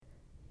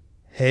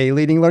Hey,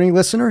 Leading Learning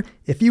listener,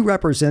 if you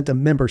represent a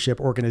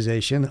membership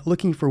organization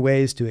looking for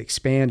ways to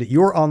expand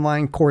your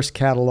online course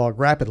catalog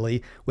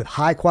rapidly with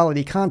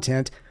high-quality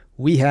content,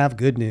 we have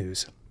good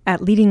news. At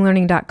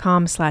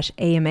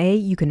leadinglearning.com/AMA,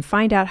 you can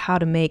find out how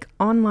to make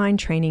online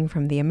training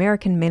from the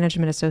American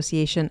Management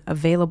Association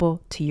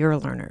available to your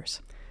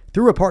learners.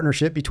 Through a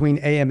partnership between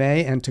AMA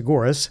and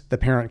Tagoras, the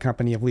parent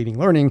company of Leading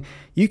Learning,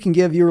 you can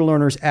give your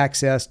learners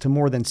access to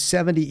more than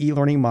 70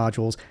 e-learning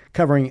modules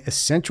covering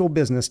essential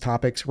business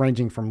topics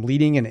ranging from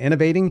leading and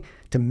innovating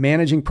to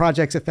managing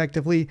projects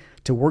effectively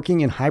to working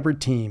in hybrid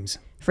teams.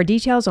 For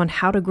details on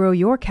how to grow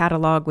your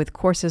catalog with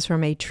courses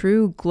from a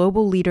true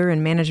global leader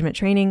in management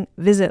training,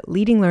 visit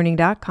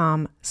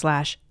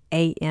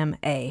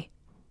leadinglearning.com/AMA.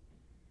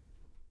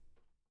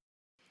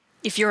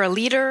 If you're a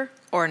leader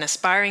or an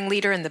aspiring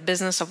leader in the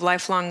business of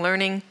lifelong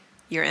learning,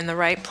 you're in the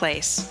right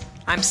place.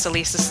 I'm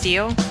Celisa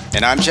Steele.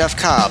 And I'm Jeff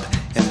Cobb,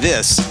 and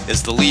this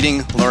is the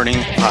Leading Learning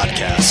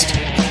Podcast.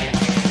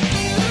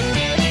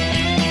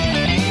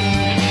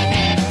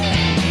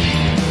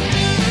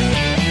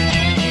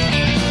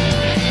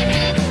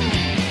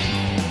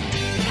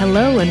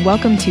 Hello and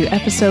welcome to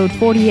episode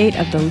 48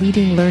 of the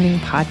Leading Learning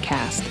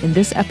Podcast. In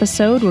this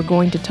episode, we're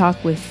going to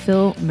talk with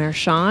Phil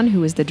Mershon,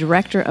 who is the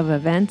Director of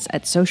Events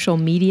at Social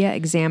Media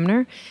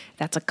Examiner.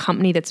 That's a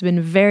company that's been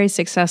very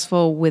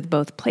successful with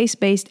both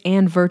place-based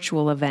and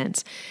virtual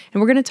events. And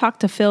we're going to talk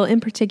to Phil in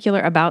particular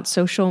about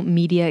Social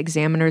Media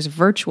Examiner's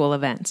virtual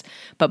events.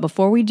 But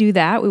before we do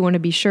that, we want to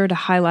be sure to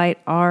highlight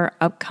our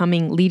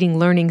upcoming Leading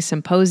Learning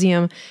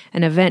Symposium,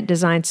 an event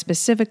designed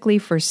specifically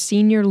for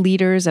senior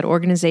leaders at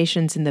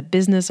organizations in the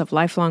business of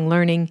lifelong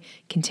learning,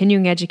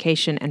 continuing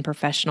education, and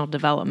professional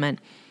development.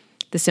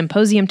 The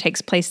symposium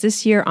takes place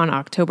this year on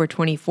October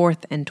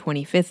 24th and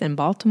 25th in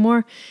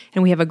Baltimore,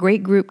 and we have a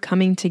great group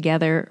coming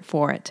together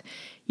for it.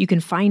 You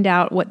can find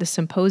out what the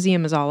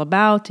symposium is all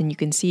about, and you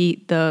can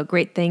see the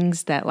great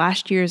things that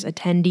last year's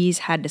attendees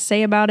had to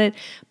say about it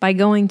by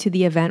going to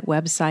the event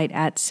website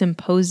at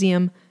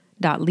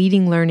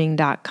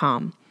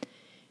symposium.leadinglearning.com.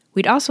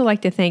 We'd also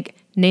like to thank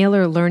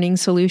Naylor Learning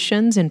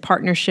Solutions in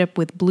partnership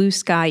with Blue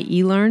Sky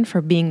eLearn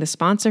for being the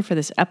sponsor for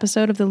this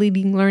episode of the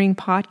Leading Learning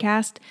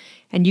Podcast.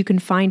 And you can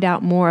find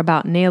out more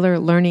about Naylor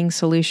Learning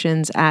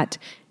Solutions at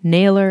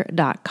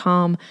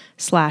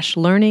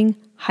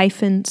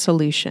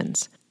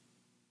naylor.com/learning-solutions.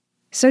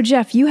 So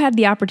Jeff, you had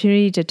the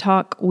opportunity to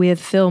talk with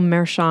Phil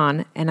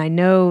Mershon, and I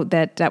know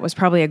that was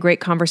probably a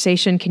great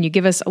conversation. Can you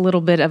give us a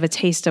little bit of a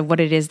taste of what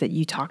it is that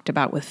you talked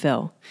about with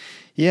Phil?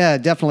 Yeah,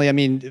 definitely. I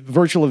mean,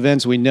 virtual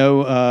events we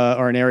know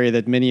are an area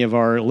that many of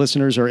our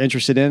listeners are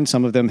interested in.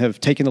 Some of them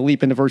have taken the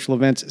leap into virtual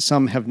events,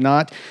 some have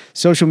not.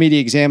 Social Media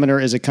Examiner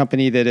is a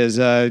company that has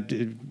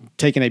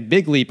taken a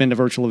big leap into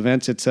virtual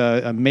events. It's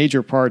a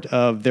major part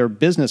of their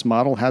business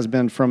model, has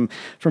been from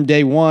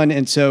day one.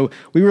 And so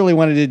we really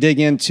wanted to dig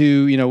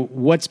into,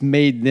 what's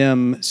made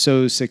them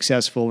so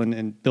successful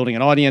in building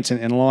an audience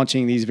and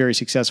launching these very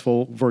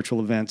successful virtual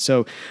events.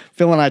 So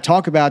Phil and I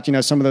talk about,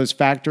 some of those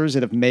factors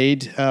that have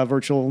made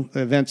virtual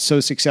events so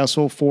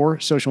successful for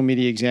Social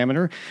Media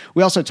Examiner.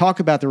 We also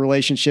talk about the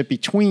relationship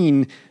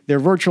between their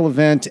virtual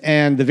event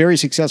and the very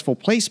successful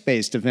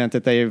place-based event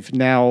that they've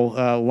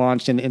now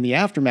launched in the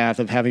aftermath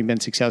of having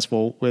been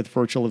successful with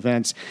virtual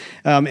events.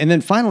 And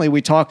then finally,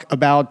 we talk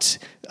about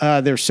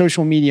their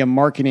social media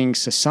marketing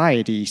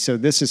society. So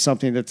this is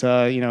something that,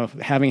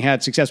 having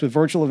had success with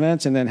virtual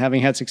events and then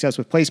having had success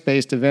with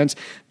place-based events,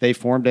 they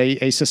formed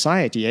a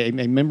society,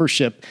 a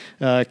membership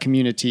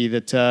community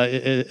that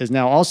is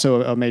now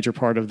also a major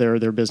part of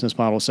their business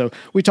model. So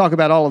we talk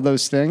about all of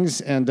those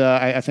things, and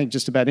I think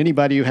just about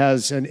anybody who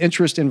has an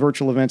interest in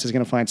virtual events is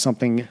going to find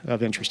something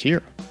of interest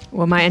here.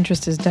 Well, my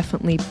interest is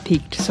definitely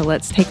piqued, so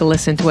let's take a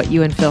listen to what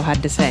you and Phil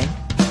had to say.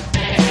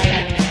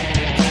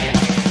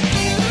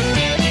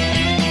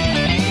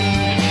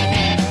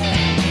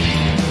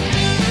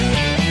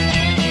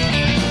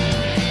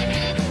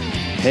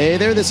 Hey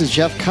there, this is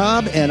Jeff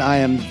Cobb, and I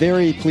am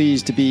very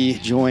pleased to be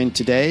joined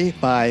today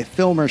by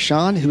Phil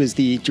Mershon, who is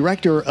the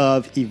Director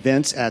of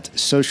Events at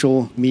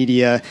Social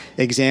Media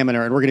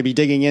Examiner. And we're going to be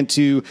digging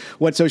into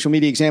what Social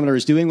Media Examiner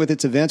is doing with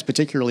its events,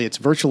 particularly its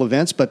virtual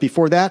events. But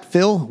before that,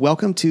 Phil,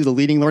 welcome to the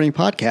Leading Learning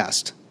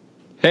Podcast.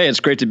 Hey,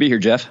 it's great to be here,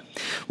 Jeff.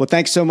 Well,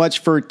 thanks so much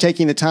for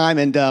taking the time.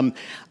 And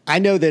I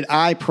know that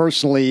I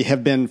personally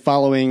have been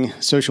following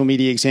Social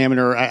Media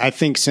Examiner, I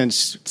think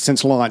since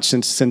launch,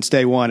 since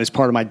day one, as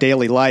part of my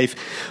daily life.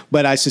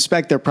 But I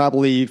suspect there are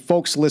probably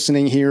folks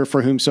listening here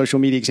for whom Social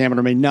Media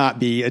Examiner may not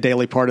be a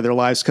daily part of their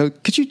lives.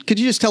 Could you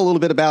just tell a little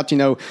bit about,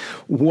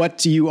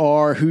 what you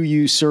are, who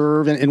you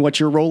serve, and what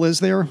your role is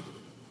there?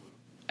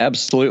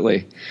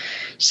 Absolutely.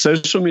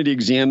 Social Media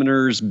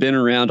Examiner's been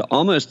around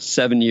almost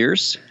 7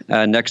 years.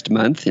 Next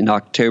month, in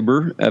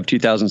October of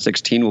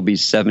 2016, will be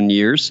 7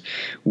 years.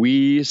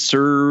 We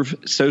serve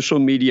social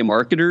media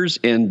marketers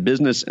and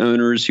business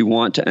owners who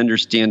want to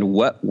understand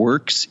what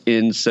works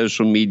in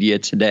social media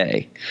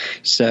today.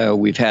 So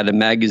we've had a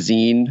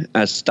magazine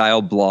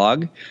style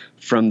blog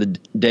from the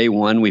day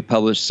one. We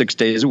publish 6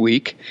 days a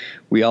week.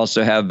 We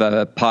also have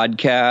a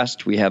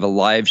podcast. We have a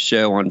live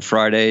show on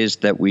Fridays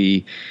that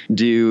we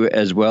do,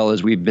 as well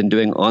as we've been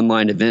doing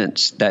online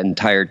events that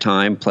entire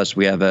time. Plus,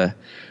 we have a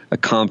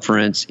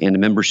conference and a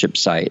membership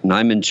site. And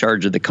I'm in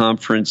charge of the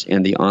conference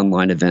and the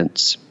online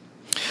events.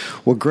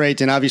 Well, great.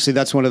 And obviously,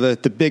 that's one of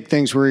the big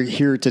things we're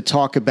here to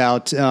talk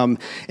about. And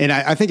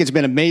I think it's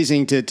been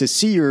amazing to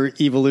see your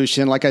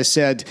evolution. Like I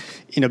said,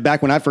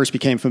 back when I first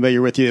became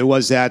familiar with you, it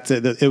was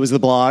the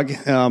blog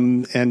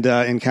and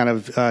kind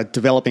of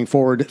developing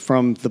forward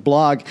from the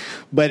blog.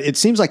 But it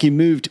seems like you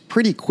moved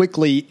pretty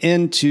quickly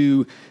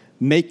into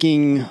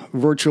making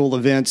virtual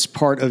events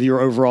part of your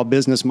overall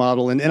business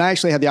model. And I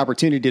actually had the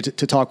opportunity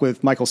to talk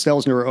with Michael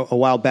Stelzner a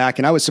while back,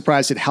 and I was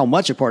surprised at how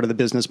much a part of the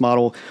business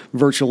model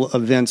virtual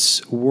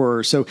events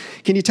were. So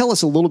can you tell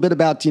us a little bit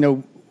about,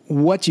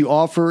 what you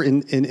offer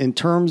in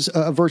terms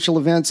of virtual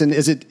events? And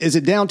is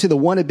it down to the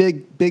one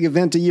big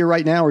event a year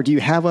right now, or do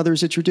you have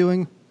others that you're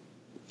doing?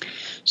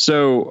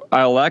 So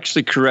I'll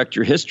actually correct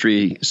your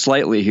history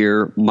slightly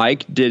here.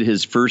 Mike did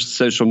his first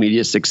Social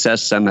Media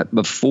Success Summit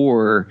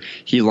before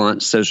he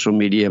launched Social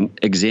Media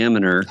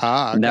Examiner. Okay.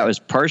 And that was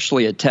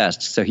partially a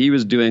test. So he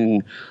was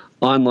doing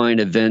online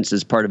events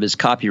as part of his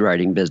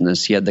copywriting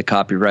business. He had the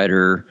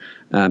Copywriter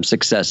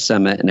Success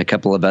Summit and a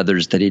couple of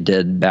others that he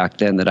did back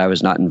then that I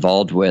was not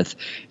involved with.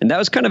 And that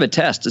was kind of a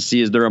test to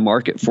see, is there a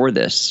market for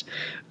this?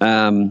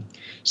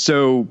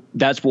 So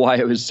that's why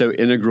it was so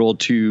integral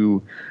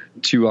to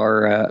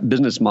our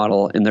business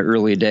model in the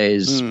early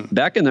days.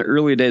 Back in the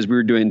early days, we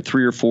were doing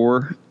 3 or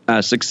 4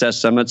 success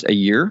summits a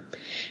year.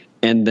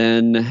 And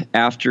then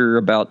after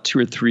about 2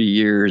 or 3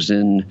 years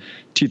in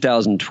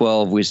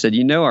 2012, we said,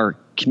 our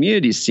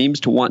community seems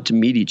to want to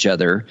meet each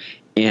other,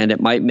 and it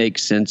might make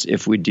sense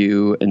if we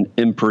do an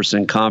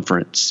in-person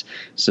conference.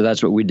 So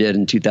that's what we did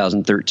in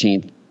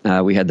 2013.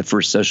 We had the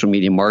first Social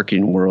Media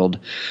Marketing World.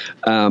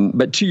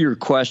 But to your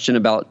question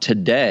about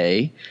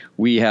today,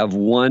 we have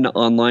one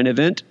online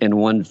event and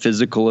one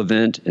physical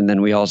event. And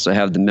then we also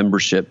have the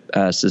membership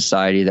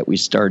society that we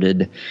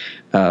started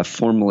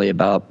formally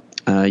about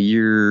a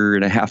year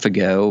and a half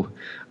ago,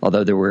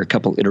 although there were a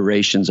couple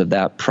iterations of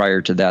that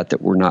prior to that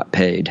were not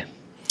paid.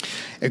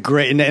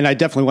 Great. And I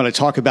definitely want to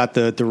talk about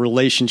the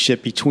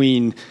relationship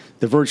between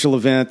the virtual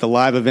event, the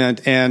live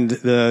event, and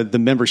the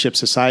membership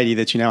society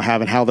that you now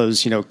have, and how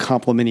those,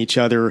 complement each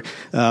other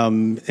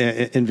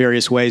in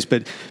various ways.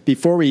 But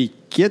before we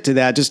get to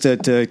that, just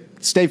to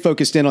stay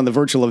focused in on the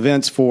virtual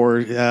events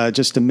for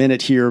just a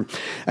minute here.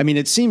 I mean,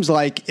 it seems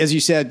like, as you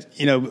said,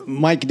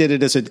 Mike did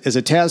it as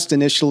a test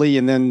initially,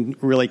 and then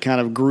really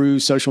kind of grew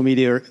Social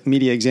Media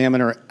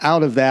Examiner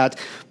out of that.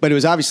 But it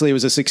was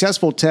a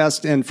successful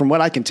test, and from what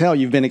I can tell,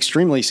 you've been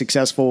extremely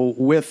successful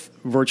with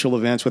virtual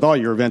events, with all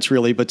your events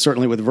really, but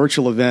certainly with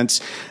virtual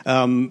events,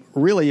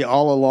 really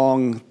all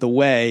along the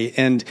way.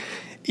 And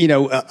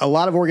a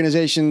lot of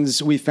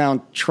organizations we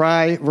found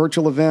try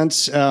virtual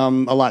events. A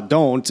lot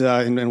don't,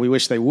 and we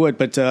wish they would.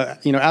 But,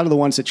 out of the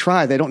ones that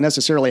try, they don't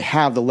necessarily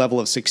have the level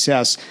of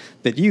success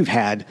that you've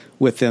had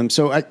with them.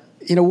 So,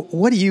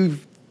 what do you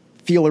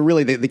feel are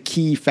really the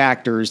key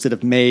factors that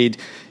have made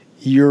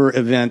your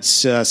events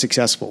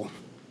successful?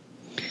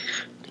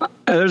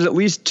 There's at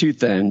least 2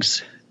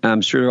 things.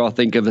 I'm sure I'll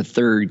think of a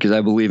third because I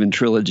believe in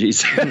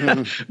trilogies.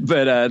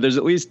 But there's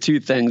at least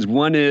 2 things.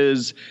 One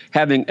is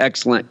having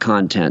excellent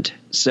content.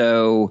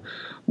 So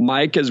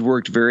Mike has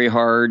worked very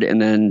hard,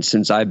 and then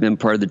since I've been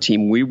part of the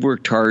team, we've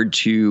worked hard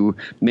to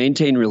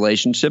maintain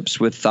relationships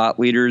with thought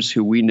leaders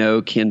who we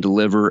know can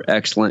deliver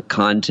excellent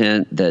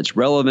content that's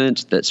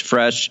relevant, that's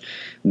fresh,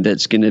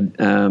 that's going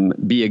to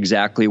be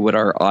exactly what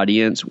our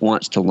audience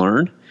wants to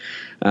learn.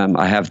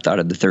 I have thought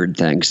of the third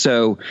thing.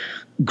 So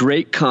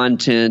great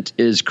content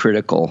is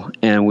critical,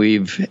 and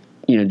we've,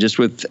 just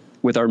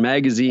with our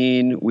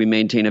magazine, we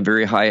maintain a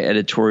very high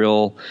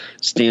editorial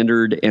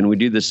standard, and we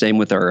do the same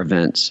with our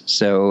events.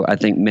 So I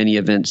think many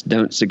events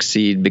don't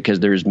succeed because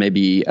there's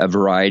maybe a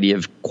variety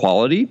of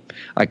quality.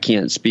 I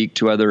can't speak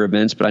to other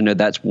events, but I know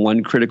that's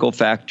one critical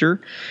factor.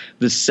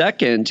 The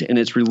second, and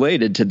it's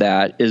related to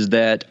that, is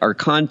that our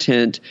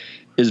content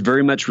is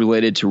very much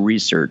related to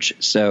research.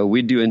 So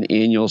we do an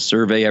annual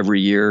survey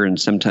every year, and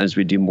sometimes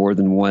we do more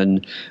than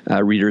one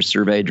reader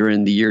survey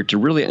during the year to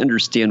really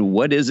understand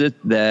what is it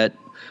that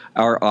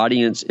our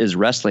audience is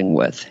wrestling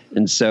with.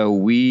 And so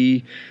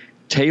we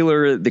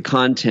tailor the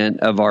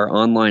content of our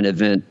online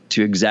event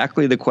to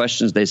exactly the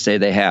questions they say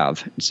they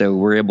have. So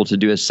we're able to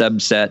do a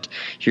subset.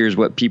 Here's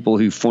what people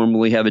who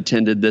formerly have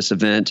attended this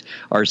event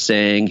are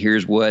saying.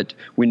 Here's what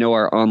we know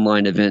our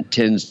online event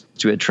tends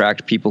to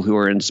attract people who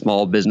are in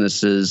small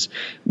businesses,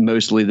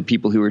 mostly the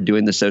people who are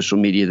doing the social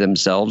media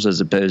themselves, as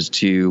opposed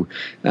to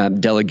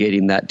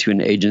delegating that to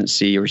an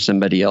agency or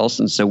somebody else.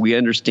 And so we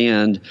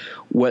understand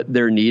what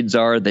their needs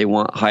are. They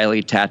want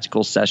highly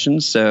tactical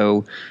sessions.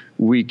 So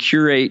we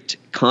curate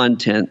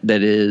content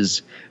that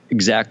is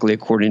exactly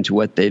according to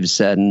what they've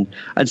said. And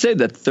I'd say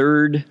the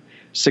third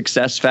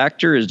success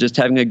factor is just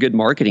having a good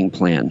marketing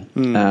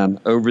plan.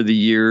 Over the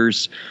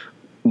years,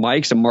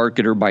 Mike's a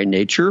marketer by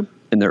nature,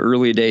 In the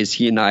early days,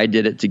 he and I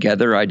did it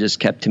together. I just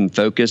kept him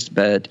focused,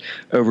 but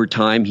over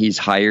time, he's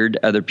hired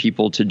other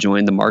people to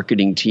join the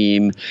marketing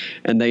team,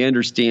 and they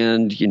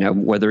understand,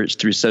 whether it's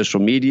through social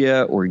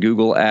media or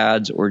Google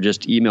Ads or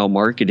just email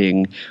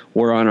marketing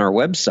or on our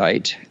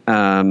website,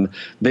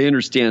 they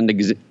understand,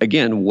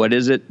 again, what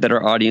is it that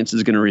our audience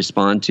is going to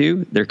respond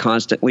to. They're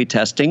constantly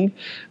testing.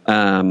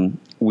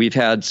 We've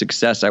had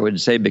success, I would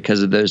say,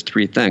 because of those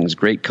three things: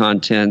 great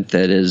content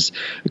that is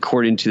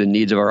according to the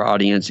needs of our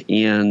audience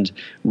and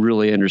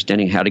really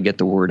understanding how to get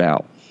the word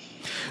out.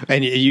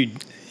 And you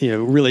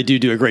really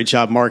do a great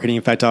job marketing.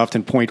 In fact, I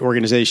often point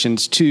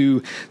organizations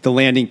to the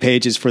landing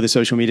pages for the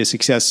Social Media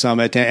Success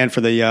Summit and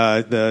for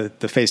the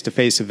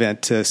face-to-face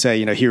event to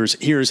say,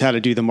 here's how to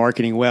do the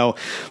marketing well.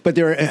 But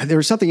there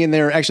was something in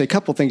there, actually a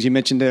couple of things you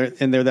mentioned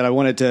in there that I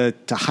wanted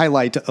to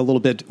highlight a little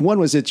bit. One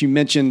was that you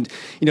mentioned,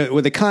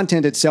 with the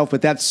content itself,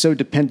 but that's so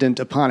dependent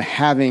upon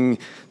having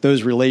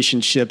those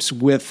relationships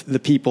with the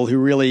people who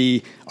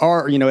really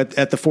are,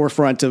 at the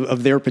forefront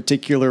of their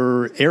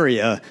particular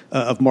area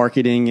of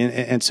marketing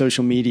and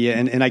social media.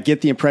 And I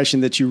get the impression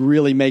that you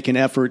really make an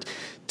effort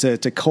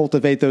to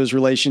cultivate those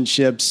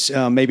relationships,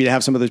 maybe to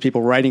have some of those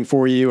people writing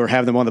for you or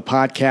have them on the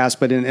podcast,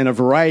 but in a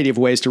variety of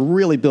ways to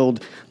really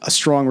build a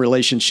strong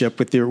relationship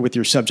with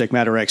your subject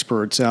matter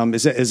experts.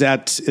 Is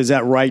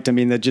that right? I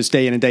mean, that just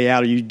day in and day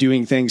out, are you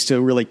doing things to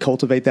really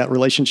cultivate that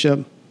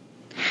relationship?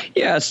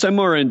 Yeah, some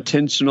are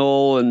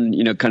intentional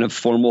and, kind of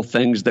formal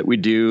things that we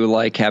do,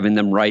 like having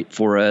them write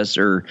for us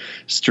or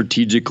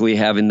strategically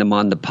having them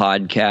on the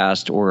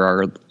podcast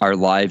or our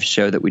live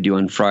show that we do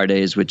on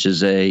Fridays, which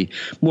is a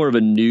more of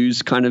a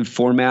news kind of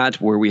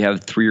format where we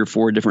have 3 or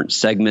 4 different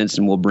segments,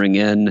 and we'll bring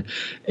in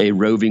a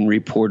roving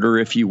reporter,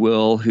 if you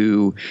will,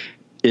 who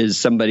is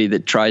somebody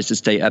that tries to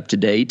stay up to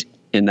date.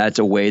 And that's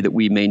a way that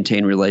we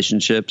maintain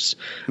relationships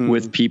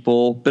with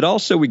people. But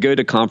also we go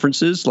to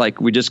conferences, like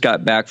we just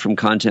got back from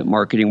Content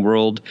Marketing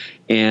World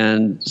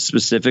and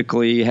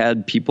specifically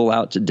had people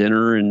out to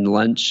dinner and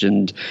lunch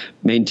and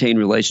maintain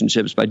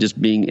relationships by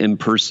just being in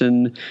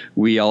person.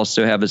 We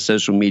also have a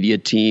social media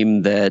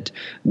team that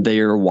they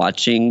are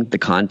watching the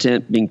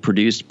content being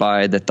produced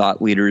by the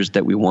thought leaders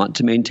that we want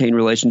to maintain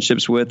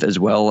relationships with, as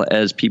well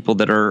as people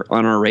that are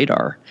on our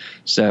radar.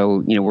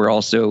 So, we're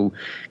also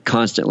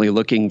constantly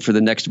looking for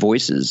the next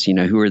voices,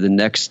 who are the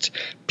next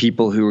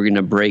people who are going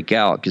to break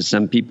out, because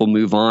some people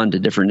move on to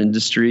different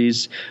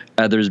industries,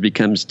 others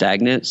become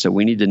stagnant. So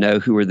we need to know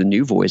who are the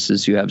new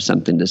voices who have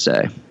something to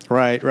say.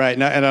 Right.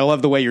 And I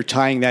love the way you're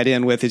tying that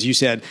in with, as you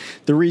said,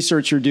 the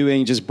research you're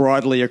doing just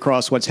broadly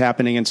across what's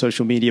happening in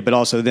social media, but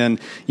also then,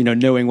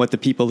 knowing what the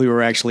people who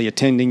are actually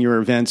attending your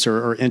events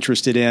are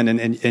interested in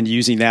and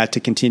using that to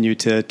continue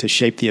to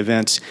shape the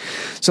events.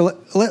 So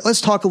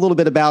let's talk a little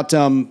bit about,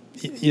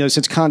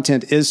 since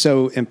content is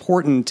so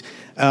important,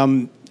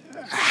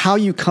 how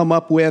you come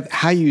up with,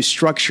 how you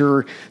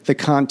structure the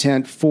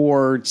content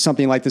for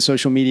something like the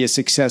Social Media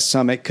Success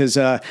Summit. Because,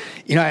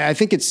 I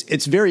think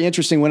it's very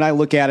interesting when I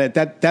look at it,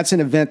 that's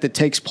an event that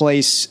takes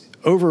place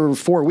over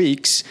 4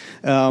 weeks,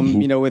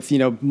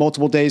 with,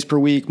 multiple days per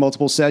week,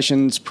 multiple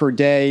sessions per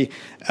day,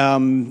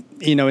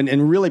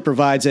 and really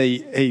provides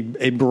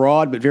a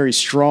broad but very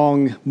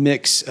strong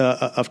mix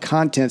of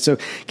content. So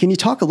can you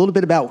talk a little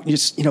bit about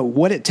just,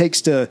 what it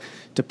takes to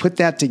put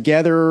that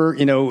together?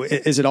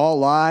 Is it all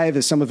live?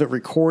 Is some of it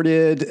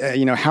recorded?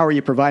 How are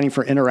you providing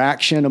for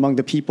interaction among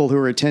the people who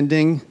are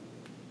attending?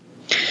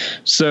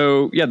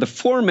 So, the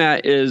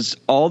format is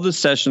all the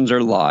sessions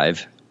are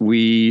live.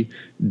 We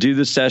do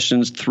the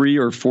sessions 3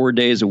 or 4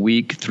 days a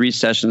week, 3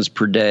 sessions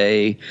per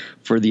day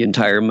for the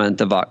entire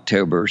month of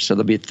October. So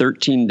there'll be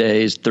 13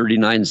 days,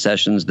 39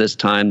 sessions this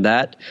time.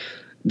 That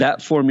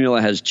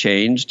formula has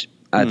changed.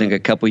 I think a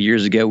couple of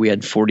years ago we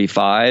had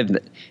 45.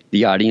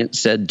 The audience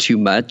said too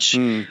much.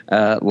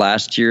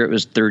 Last year it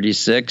was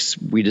 36.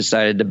 We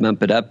decided to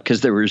bump it up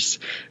because there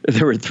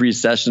were 3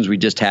 sessions we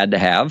just had to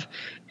have.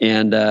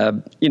 And,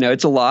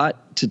 it's a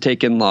lot to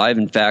take in live.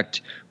 In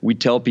fact, we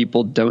tell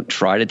people don't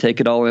try to take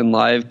it all in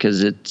live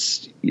because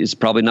it's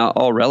probably not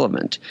all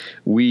relevant.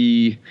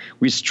 We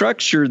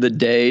structure the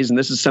days, and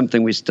this is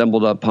something we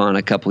stumbled upon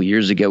a couple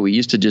years ago. We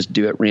used to just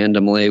do it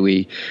randomly.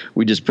 We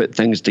just put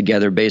things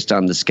together based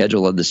on the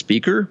schedule of the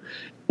speaker.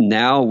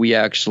 Now we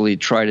actually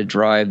try to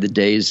drive the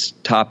day's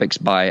topics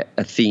by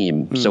a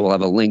theme. So we'll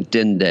have a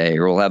LinkedIn day,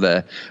 or we'll have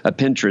a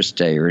Pinterest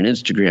day, or an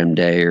Instagram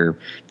day, or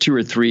 2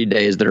 or 3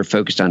 days that are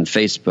focused on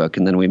Facebook,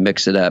 and then we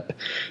mix it up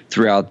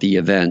throughout the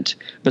event.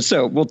 But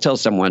so we'll tell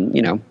someone,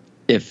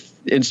 if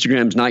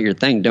Instagram's not your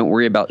thing, don't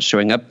worry about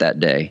showing up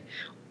that day.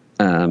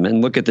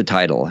 And look at the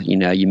title.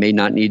 You may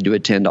not need to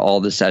attend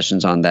all the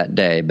sessions on that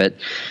day, but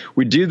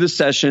we do the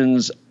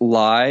sessions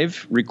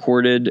live,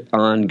 recorded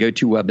on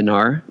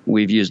GoToWebinar.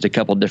 We've used a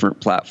couple different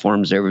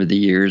platforms over the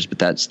years, but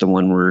that's the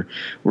one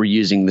we're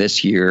using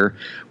this year.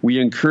 We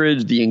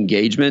encourage the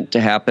engagement to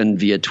happen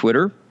via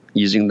Twitter,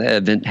 using the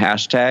event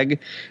hashtag.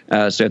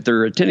 So if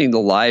they're attending the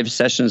live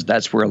sessions,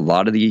 that's where a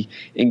lot of the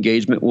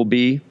engagement will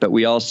be. But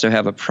we also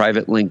have a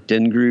private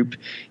LinkedIn group,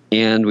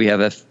 and we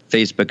have a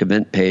Facebook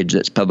event page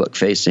that's public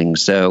facing.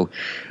 So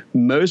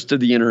most of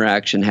the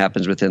interaction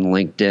happens within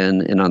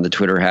LinkedIn and on the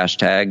Twitter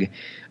hashtag.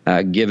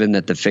 Given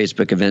that the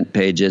Facebook event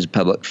page is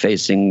public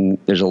facing,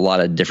 there's a lot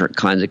of different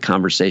kinds of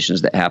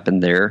conversations that happen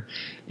there,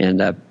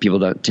 and people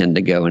don't tend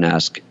to go and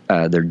ask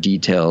their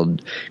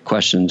detailed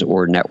questions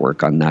or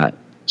network on that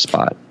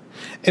spot.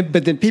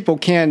 But then people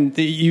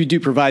you do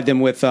provide them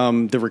with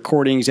the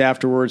recordings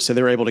afterwards, so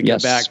they're able to go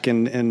back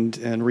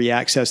and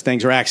re-access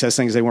things or access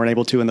things they weren't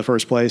able to in the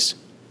first place.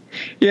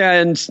 Yeah,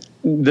 and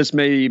this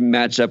may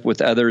match up with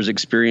others'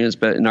 experience,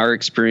 but in our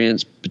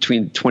experience,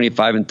 between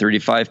 25 and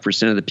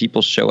 35% of the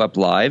people show up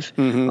live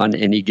on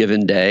any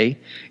given day,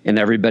 and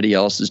everybody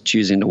else is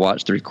choosing to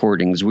watch the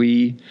recordings.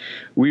 We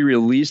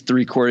release the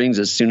recordings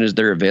as soon as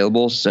they're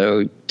available,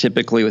 so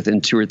typically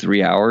within 2 or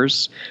 3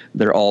 hours,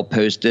 they're all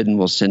posted, and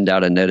we'll send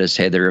out a notice,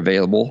 hey, they're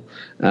available.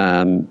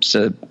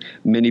 So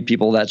many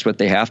people, that's what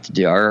they have to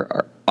do.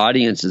 Our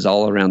audience is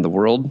all around the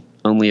world.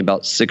 Only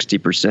about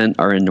 60%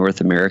 are in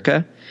North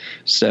America.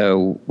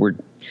 So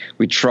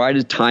we try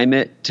to time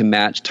it to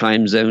match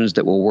time zones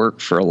that will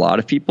work for a lot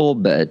of people,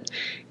 but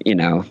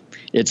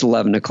it's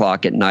 11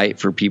 o'clock at night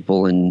for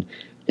people in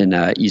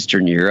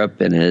Eastern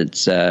Europe, and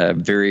it's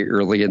very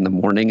early in the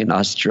morning in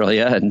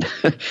Australia, and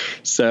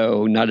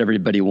so not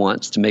everybody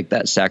wants to make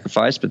that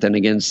sacrifice, but then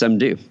again, some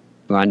do.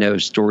 I know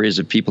stories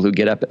of people who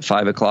get up at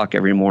 5 o'clock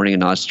every morning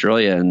in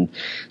Australia and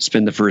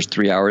spend the first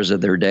 3 hours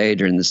of their day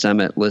during the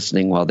summit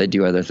listening while they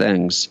do other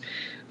things.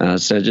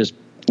 So just,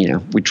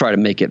 we try to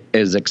make it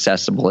as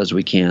accessible as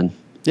we can.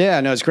 Yeah,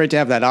 no, it's great to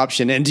have that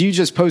option. And do you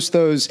just post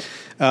those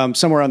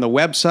somewhere on the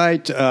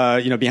website,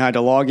 behind a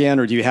login,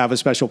 or do you have a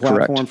special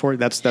platform Correct. for it?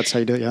 That's how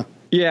you do it, yeah?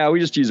 Yeah, we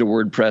just use a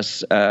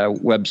WordPress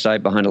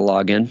website behind a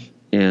login.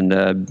 And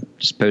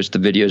just post the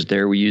videos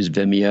there. We use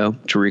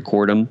Vimeo to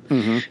record them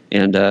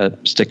and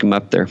stick them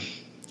up there.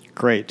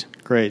 Great.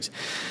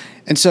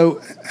 And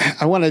so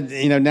I want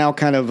to, now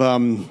kind of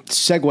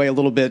segue a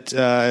little bit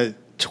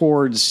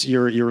towards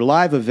your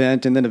live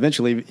event, and then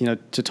eventually,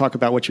 to talk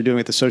about what you're doing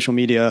at the Social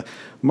Media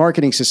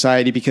Marketing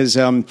Society, because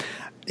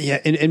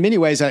in many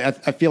ways, I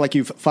feel like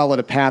you've followed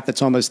a path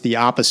that's almost the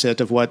opposite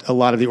of what a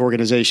lot of the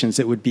organizations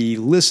that would be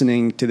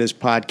listening to this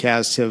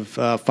podcast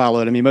have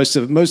followed. I mean, most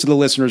of the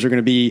listeners are going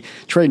to be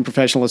trade and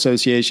professional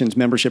associations,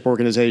 membership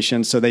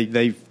organizations. So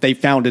they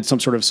founded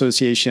some sort of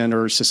association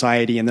or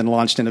society and then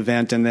launched an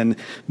event, and then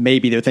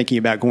maybe they're thinking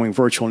about going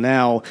virtual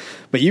now.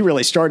 But you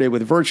really started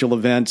with virtual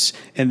events,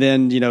 and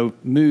then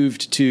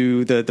moved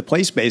to the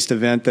place-based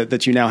event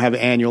that you now have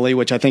annually,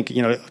 which I think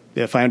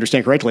if I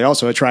understand correctly,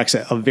 also attracts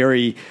a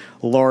very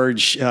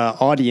large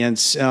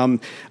audience.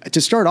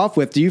 To start off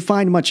with, do you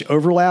find much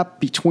overlap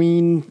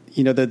between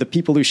the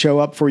people who show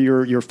up for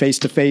your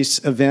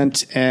face-to-face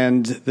event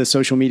and the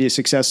Social Media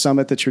Success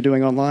Summit that you're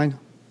doing online?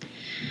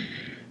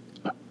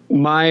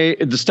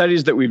 The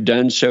studies that we've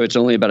done show it's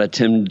only about a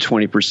 10 to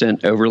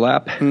 20%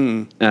 overlap.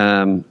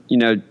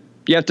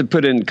 You have to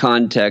put in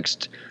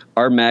context.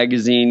 Our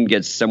magazine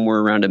gets somewhere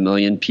around 1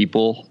 million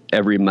people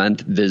every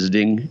month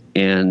visiting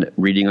and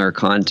reading our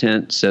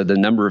content. So the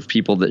number of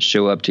people that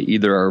show up to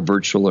either our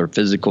virtual or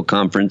physical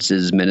conference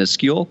is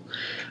minuscule.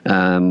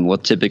 We'll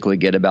typically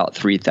get about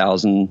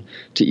 3,000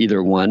 to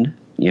either one.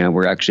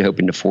 We're actually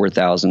hoping to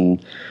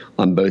 4,000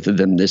 on both of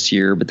them this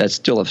year, but that's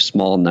still a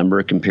small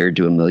number compared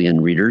to 1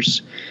 million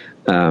readers.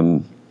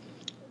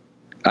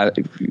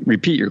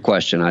 Repeat your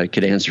question. I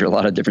could answer a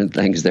lot of different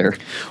things there.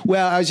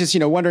 Well, I was just,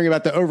 wondering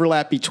about the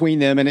overlap between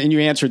them, and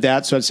you answered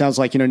that. So it sounds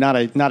like, not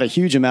a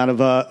huge amount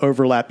of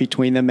overlap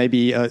between them,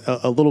 maybe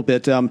a little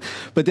bit.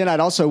 But then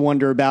I'd also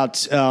wonder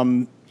about,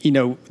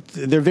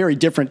 they're very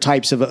different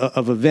types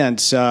of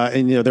events.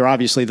 And, there are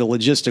obviously the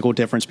logistical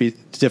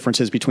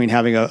differences between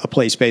having a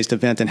place-based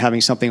event and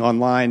having something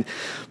online.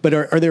 But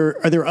are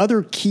there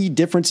other key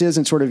differences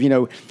in sort of,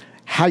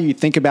 how you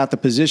think about the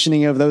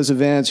positioning of those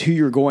events, who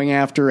you're going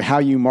after, how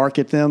you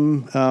market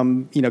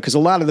them, because a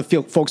lot of the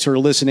folks who are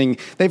listening,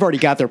 they've already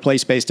got their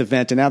place-based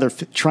event, and now they're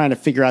trying to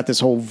figure out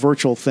this whole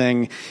virtual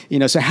thing.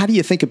 So how do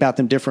you think about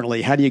them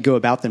differently? How do you go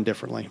about them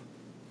differently?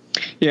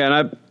 Yeah,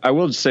 and I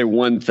will just say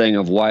one thing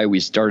of why we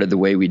started the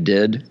way we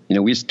did.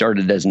 We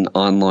started as an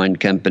online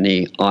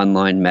company,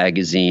 online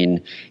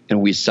magazine,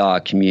 and we saw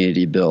a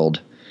community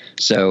build.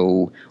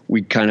 So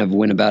we kind of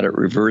went about it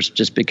reverse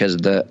just because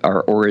of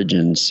our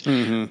origins.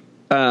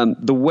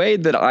 The way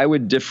that I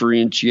would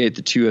differentiate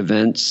the two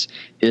events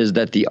is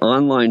that the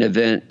online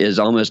event is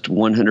almost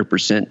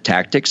 100%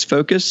 tactics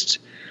focused,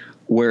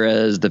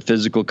 whereas the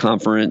physical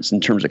conference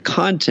in terms of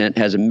content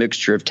has a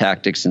mixture of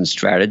tactics and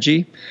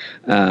strategy.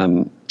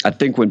 I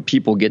think when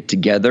people get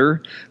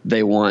together,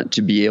 they want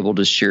to be able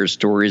to share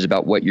stories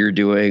about what you're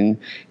doing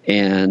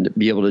and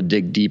be able to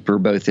dig deeper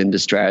both into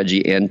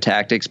strategy and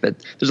tactics.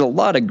 But there's a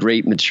lot of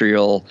great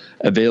material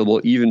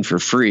available even for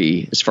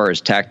free as far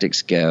as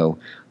tactics go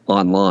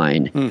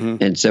online.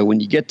 And so when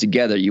you get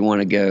together, you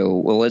want to go,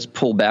 well, let's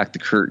pull back the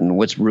curtain.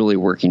 What's really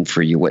working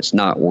for you? What's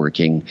not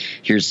working?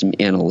 Here's some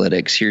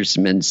analytics. Here's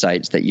some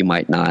insights that you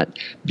might not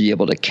be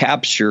able to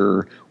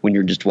capture when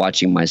you're just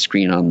watching my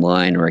screen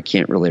online, or I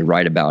can't really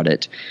write about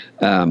it.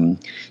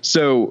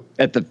 So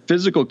at the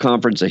physical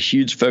conference, a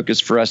huge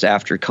focus for us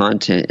after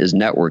content is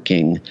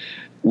networking,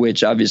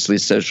 which obviously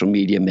social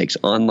media makes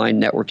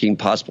online networking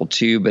possible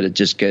too, but it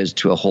just goes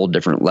to a whole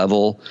different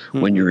level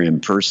when you're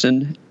in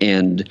person.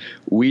 And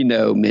we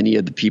know many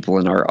of the people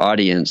in our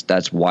audience,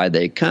 that's why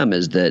they come,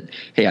 is that,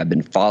 hey, I've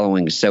been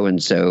following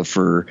so-and-so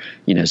for,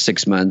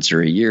 6 months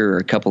or a year or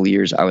a couple of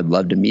years. I would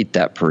love to meet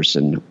that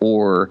person.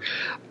 Or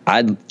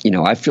I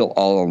feel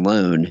all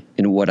alone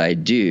in what I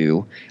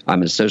do.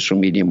 I'm a social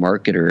media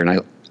marketer,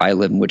 and I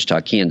live in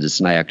Wichita, Kansas,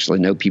 and I actually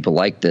know people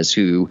like this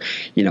who,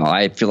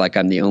 I feel like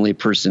I'm the only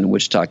person in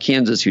Wichita,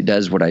 Kansas who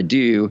does what I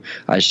do.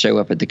 I show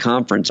up at the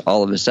conference.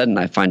 All of a sudden,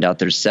 I find out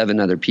there's 7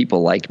 other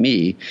people like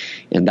me,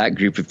 and that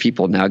group of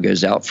people now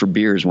goes out for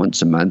beers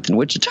once a month in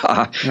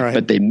Wichita, right.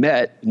 But they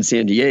met in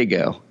San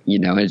Diego.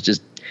 It's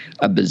just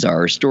a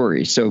bizarre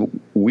story. So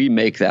we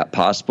make that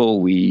possible.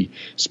 We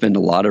spend a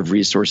lot of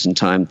resource and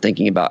time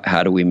thinking about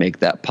how do we make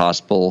that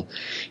possible,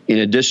 in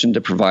addition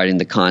to providing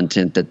the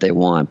content that they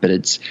want. But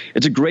it's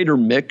a greater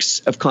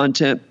mix of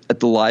content at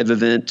the live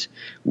event.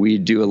 We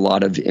do a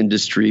lot of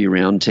industry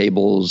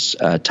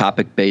roundtables,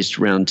 topic-based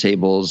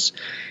roundtables,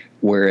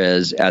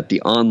 whereas at the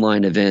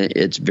online event,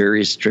 it's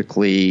very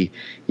strictly,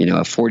 a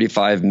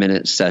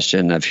 45-minute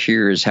session of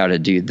here's how to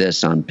do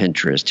this on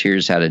Pinterest,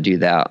 here's how to do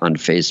that on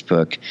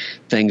Facebook,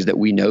 things that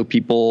we know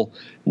people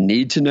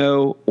need to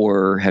know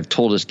or have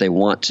told us they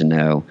want to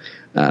know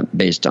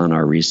based on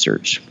our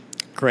research.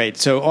 Great.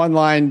 So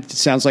online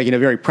sounds like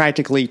very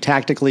practically,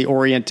 tactically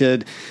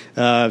oriented,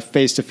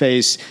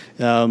 face-to-face,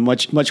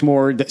 much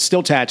more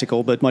still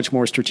tactical, but much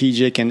more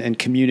strategic and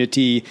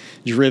community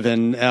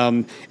driven.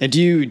 And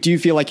do you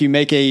feel like you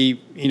make a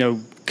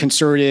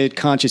concerted,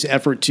 conscious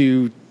effort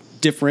to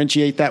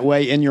differentiate that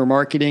way in your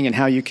marketing and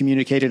how you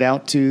communicate it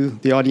out to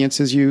the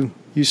audiences you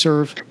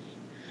serve?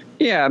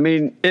 Yeah, I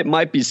mean, it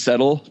might be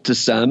subtle to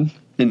some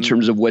in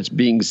terms of what's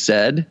being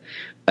said.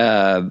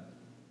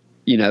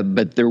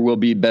 But there will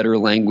be better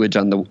language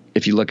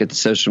if you look at the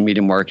Social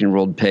Media Marketing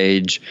World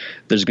page,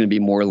 there's going to be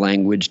more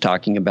language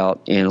talking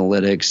about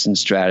analytics and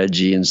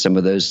strategy and some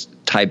of those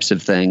types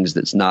of things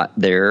that's not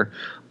there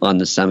on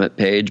the Summit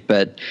page.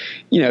 But,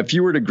 if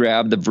you were to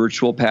grab the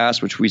virtual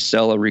pass, which we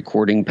sell a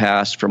recording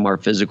pass from our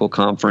physical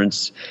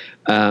conference,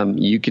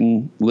 you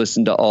can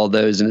listen to all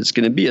those, and it's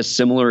going to be a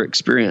similar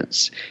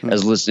experience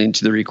as listening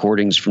to the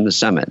recordings from the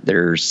Summit.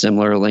 They're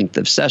similar length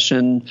of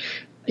session.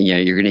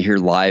 You're going to hear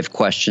live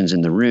questions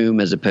in the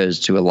room as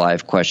opposed to a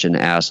live question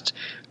asked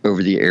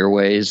over the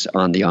airways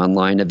on the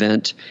online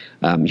event.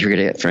 You're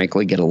going to,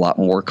 frankly, get a lot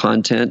more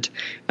content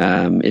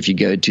if you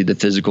go to the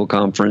physical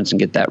conference and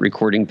get that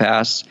recording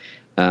pass.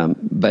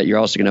 But you're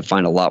also going to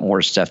find a lot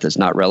more stuff that's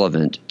not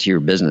relevant to your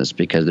business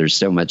because there's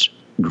so much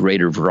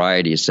greater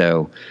variety.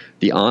 So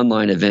the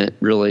online event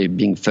really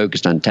being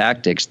focused on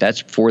tactics,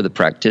 that's for the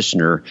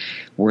practitioner.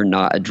 We're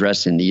not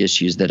addressing the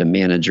issues that a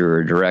manager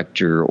or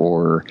director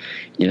or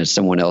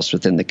someone else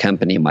within the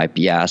company might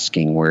be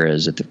asking,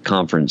 whereas at the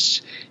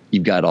conference,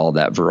 you've got all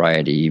that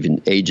variety.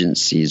 Even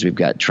agencies, we've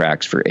got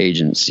tracks for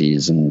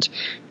agencies and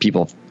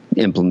people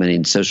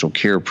implementing social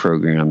care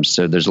programs.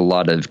 So there's a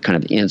lot of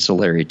kind of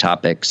ancillary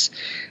topics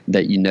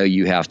that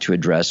you have to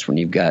address when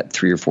you've got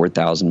 3,000 or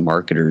 4,000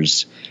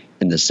 marketers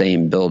in the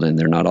same building.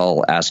 They're not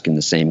all asking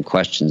the same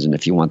questions. And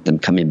if you want them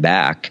coming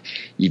back,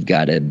 you've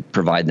got to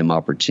provide them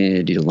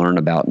opportunity to learn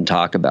about and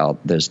talk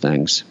about those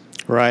things.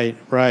 Right.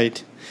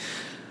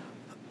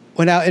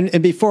 Well, now,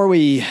 and before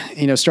we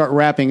start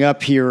wrapping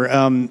up here,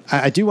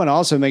 I do want to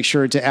also make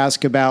sure to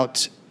ask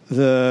about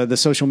the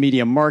Social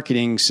Media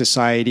Marketing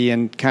Society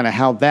and kind of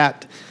how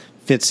that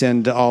fits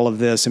into all of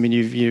this. I mean,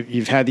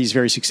 you've had these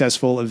very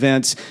successful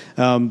events,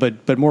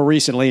 but more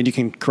recently, and you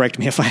can correct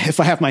me if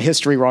I have my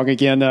history wrong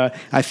again,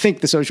 I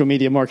think the Social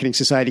Media Marketing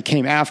Society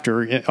came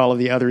after all of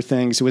the other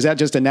things. Was that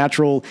just a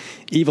natural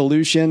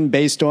evolution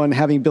based on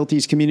having built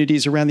these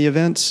communities around the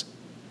events?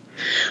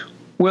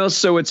 Well,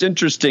 so what's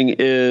interesting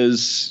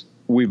is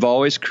we've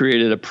always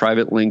created a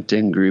private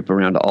LinkedIn group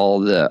around all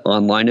the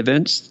online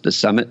events, the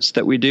summits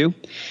that we do.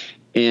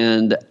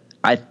 And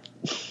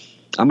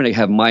I'm going to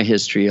have my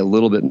history a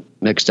little bit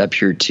mixed up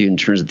here too in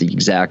terms of the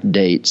exact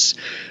dates.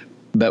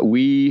 But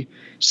we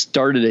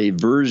started a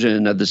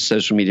version of the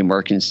Social Media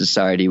Marketing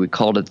Society. We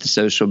called it the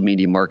Social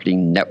Media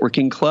Marketing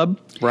Networking Club.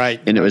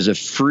 Right. And it was a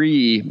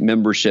free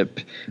membership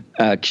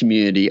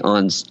community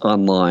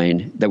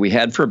online that we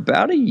had for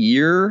about a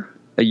year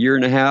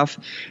and a half.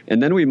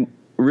 And then we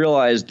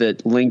realized that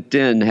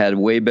LinkedIn had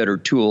way better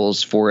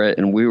tools for it,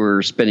 and we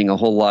were spending a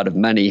whole lot of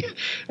money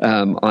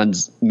on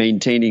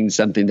maintaining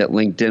something that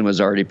LinkedIn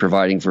was already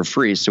providing for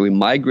free. So we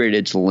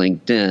migrated to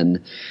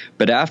LinkedIn.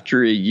 But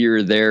after a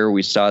year there,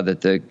 we saw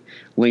that the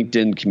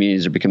LinkedIn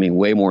communities are becoming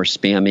way more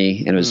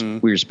spammy,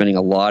 and we were spending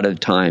a lot of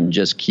time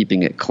just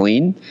keeping it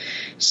clean.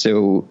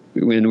 So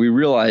when we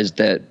realized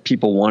that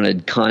people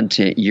wanted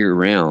content year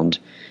round,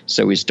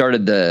 so we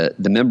started the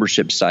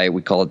membership site.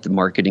 We call it the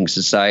Marketing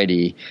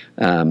Society.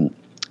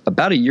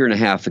 About a year and a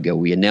half ago,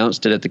 we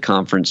announced it at the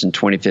conference in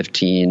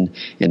 2015,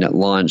 and it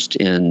launched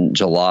in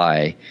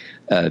July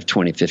of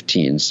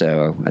 2015.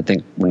 So I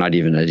think we're not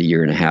even at a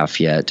year and a half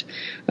yet.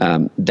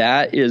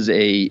 That is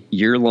a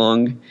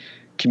year-long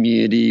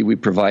community. We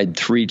provide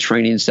 3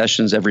 training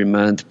sessions every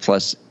month,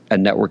 plus a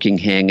networking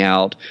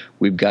hangout.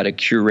 We've got a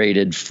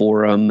curated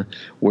forum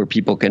where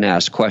people can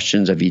ask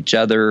questions of each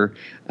other.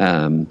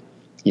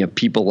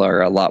 People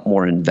are a lot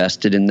more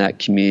invested in that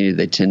community.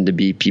 They tend to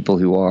be people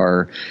who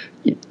are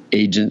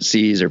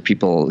agencies or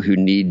people who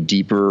need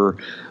deeper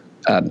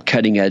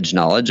cutting edge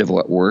knowledge of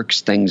what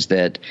works, things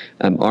that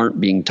aren't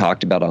being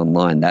talked about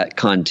online. That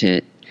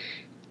content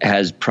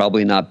has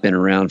probably not been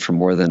around for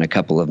more than a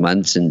couple of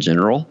months in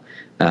general.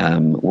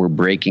 We're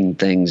breaking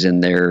things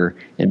in there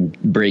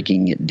and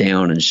breaking it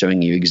down and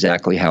showing you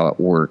exactly how it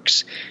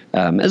works,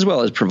 as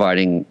well as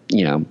providing,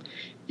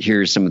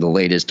 here's some of the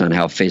latest on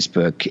how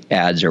Facebook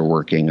ads are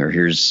working, or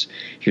here's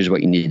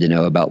what you need to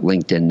know about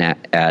LinkedIn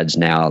ads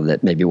now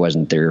that maybe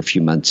wasn't there a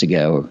few months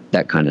ago,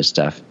 that kind of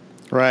stuff.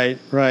 Right.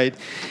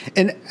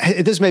 And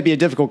this may be a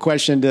difficult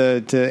question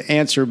to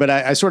answer, but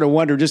I sort of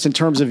wonder, just in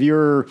terms of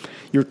your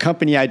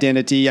company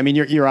identity. I mean,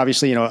 you're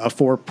obviously a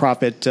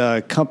for-profit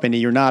company.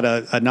 You're not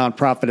a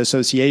nonprofit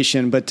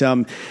association, but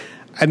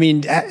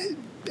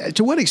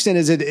to what extent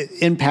has it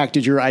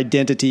impacted your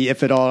identity,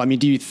 if at all? I mean,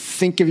 do you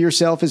think of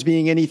yourself as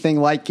being anything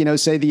like,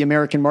 say, the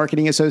American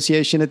Marketing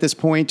Association at this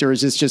point, or is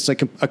this just a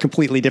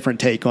completely different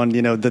take on,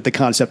 the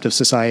concept of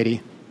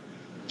society?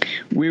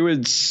 We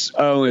would,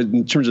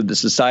 in terms of the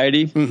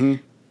society? Mm-hmm.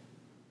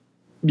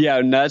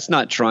 Yeah, no, it's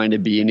not trying to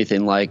be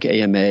anything like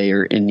AMA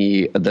or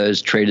any of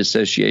those trade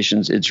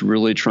associations. It's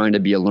really trying to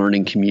be a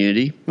learning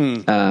community,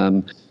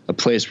 a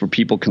place where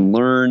people can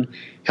learn,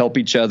 help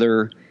each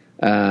other.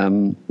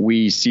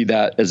 We see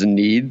that as a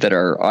need that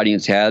our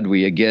audience had.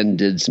 We, again,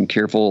 did some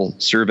careful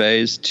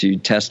surveys to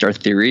test our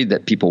theory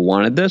that people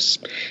wanted this.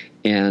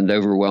 And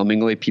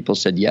overwhelmingly, people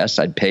said, yes,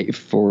 I'd pay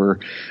for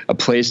a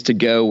place to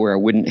go where I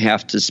wouldn't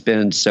have to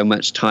spend so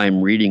much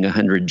time reading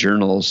 100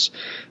 journals,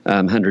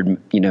 100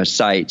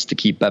 sites to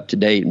keep up to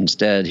date.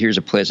 Instead, here's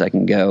a place I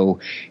can go,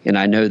 and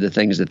I know the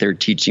things that they're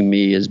teaching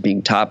me is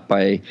being taught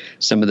by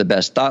some of the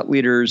best thought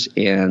leaders,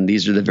 and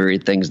these are the very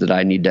things that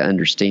I need to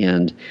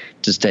understand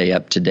to stay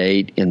up to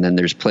date. And then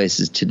there's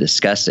places to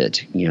discuss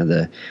it.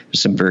 There's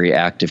some very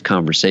active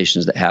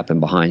conversations that happen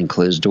behind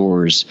closed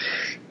doors,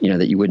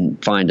 that you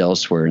wouldn't find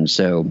elsewhere. And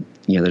so,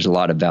 there's a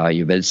lot of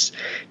value, but it's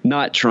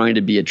not trying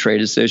to be a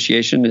trade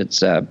association.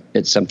 It's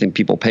something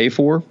people pay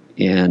for.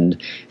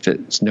 And if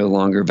it's no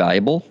longer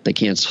valuable, they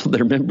cancel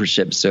their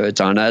membership. So it's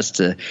on us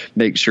to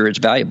make sure it's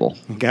valuable.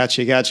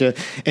 Gotcha.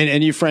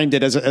 And you framed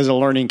it as a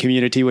learning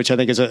community, which I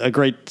think is a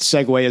great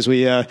segue as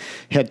we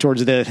head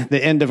towards the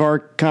end of our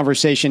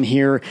conversation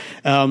here.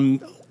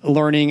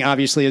 Learning,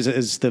 obviously,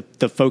 is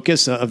the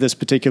focus of this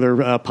particular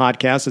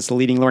podcast. It's the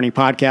Leading Learning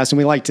Podcast. And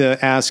we like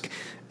to ask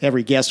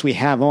every guest we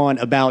have on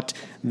about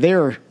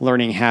their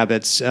learning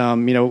habits.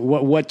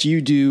 What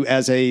you do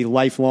as a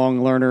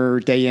lifelong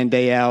learner, day in,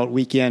 day out,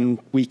 week in,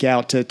 week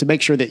out, to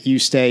make sure that you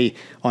stay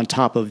on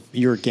top of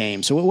your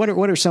game. So what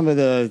are some of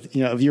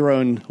the, of your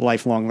own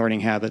lifelong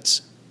learning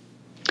habits?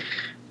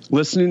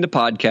 Listening to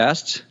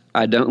podcasts.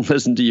 I don't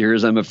listen to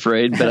yours, I'm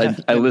afraid,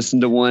 but I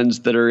listen to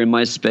ones that are in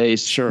my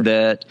space. Sure.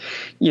 That,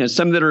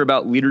 some that are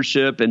about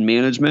leadership and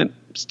management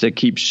to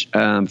keep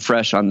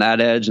fresh on that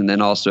edge. And then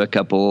also a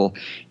couple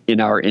in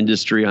our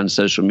industry on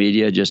social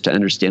media just to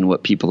understand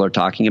what people are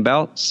talking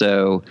about.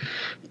 So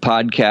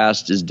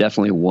podcast is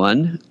definitely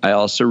one. I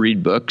also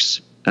read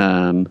books.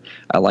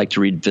 I like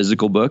to read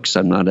physical books.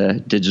 I'm not a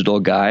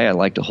digital guy. I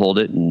like to hold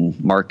it and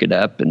mark it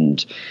up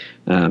and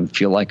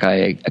feel like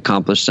I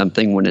accomplished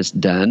something when it's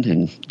done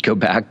and go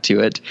back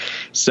to it.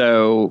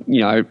 So,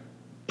 I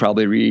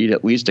probably read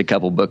at least a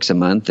couple books a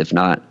month, if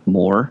not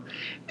more,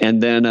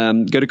 and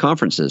then go to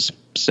conferences.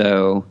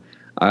 So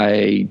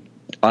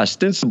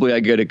ostensibly I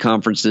go to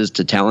conferences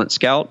to talent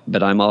scout,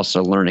 but I'm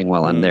also learning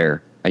while I'm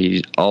there.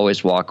 I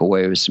always walk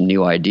away with some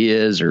new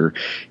ideas or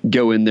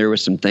go in there with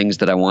some things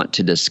that I want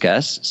to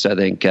discuss. So I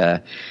think,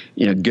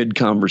 good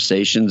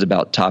conversations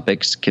about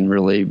topics can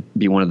really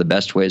be one of the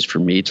best ways for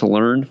me to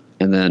learn.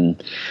 And then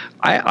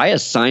I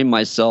assign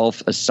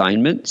myself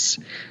assignments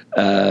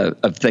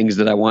of things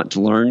that I want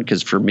to learn,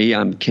 because for me,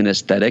 I'm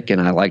kinesthetic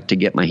and I like to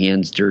get my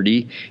hands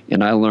dirty,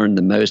 and I learn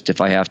the most if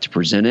I have to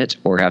present it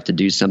or have to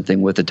do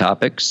something with a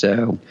topic.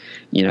 So,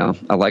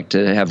 I like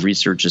to have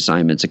research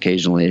assignments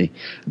occasionally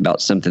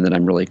about something that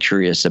I'm really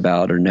curious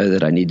about or know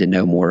that I need to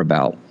know more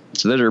about.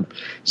 So those are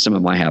some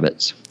of my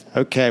habits.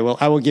 Okay, well,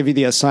 I will give you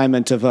the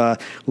assignment of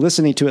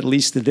listening to at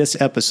least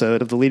this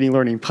episode of the Leading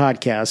Learning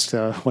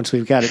Podcast once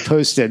we've got it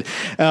posted.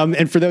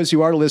 And for those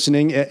who are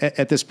listening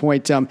at this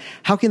point,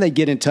 how can they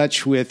get in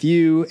touch with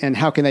you, and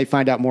how can they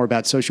find out more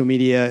about Social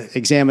Media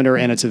Examiner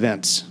and its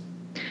events?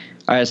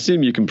 I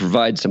assume you can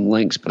provide some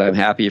links, but I'm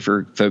happy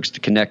for folks to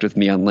connect with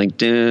me on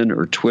LinkedIn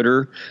or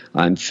Twitter.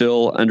 I'm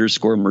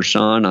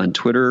Phil_Mershon on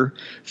Twitter,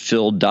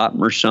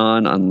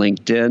 Phil.Mershon on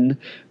LinkedIn.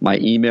 My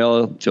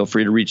email, feel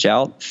free to reach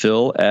out,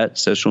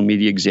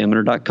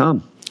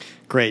 phil@socialmediaexaminer.com.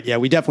 Great. Yeah,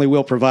 we definitely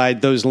will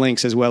provide those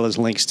links as well as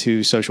links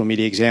to Social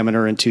Media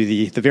Examiner and to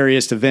the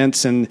various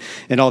events and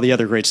all the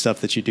other great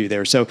stuff that you do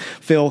there. So,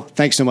 Phil,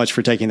 thanks so much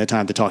for taking the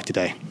time to talk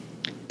today.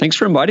 Thanks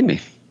for inviting me.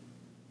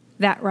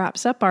 That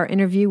wraps up our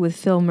interview with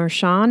Phil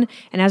Mershon.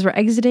 And as we're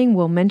exiting,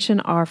 we'll mention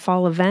our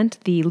fall event,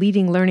 the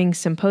Leading Learning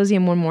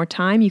Symposium, one more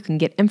time. You can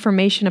get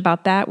information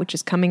about that, which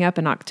is coming up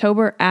in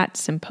October at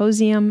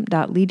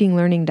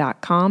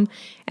symposium.leadinglearning.com.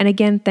 And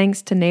again,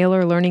 thanks to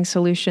Naylor Learning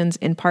Solutions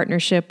in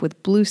partnership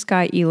with Blue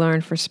Sky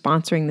eLearn for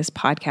sponsoring this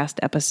podcast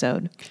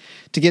episode.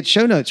 To get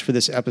show notes for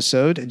this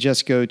episode,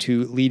 just go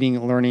to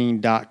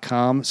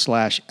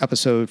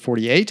leadinglearning.com/episode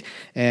 48.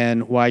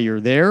 And while you're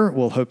there,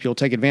 we'll hope you'll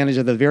take advantage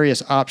of the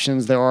various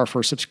options there are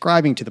for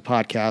subscribing to the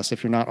podcast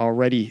if you're not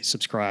already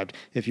subscribed.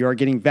 If you are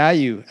getting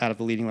value out of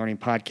the Leading Learning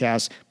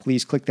podcast,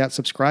 please click that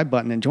subscribe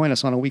button and join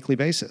us on a weekly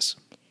basis.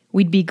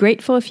 We'd be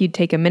grateful if you'd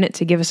take a minute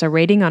to give us a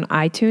rating on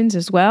iTunes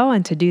as well.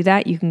 And to do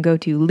that, you can go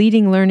to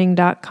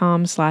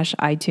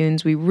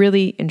leadinglearning.com/iTunes. We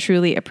really and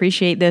truly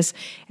appreciate this,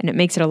 and it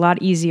makes it a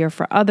lot easier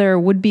for other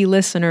would-be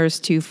listeners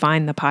to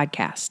find the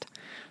podcast.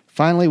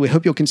 Finally, we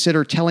hope you'll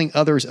consider telling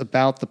others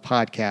about the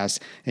podcast.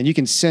 And you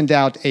can send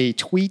out a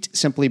tweet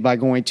simply by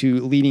going to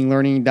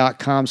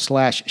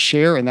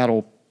leadinglearning.com/share, and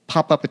that'll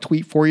pop up a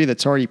tweet for you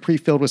that's already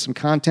pre-filled with some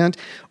content.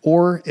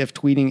 Or if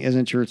tweeting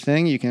isn't your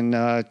thing, you can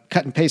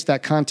cut and paste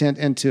that content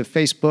into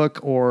Facebook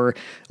or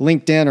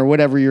LinkedIn or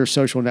whatever your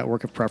social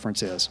network of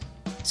preference is.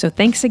 So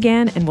thanks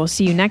again, and we'll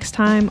see you next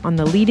time on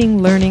the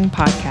Leading Learning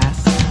Podcast.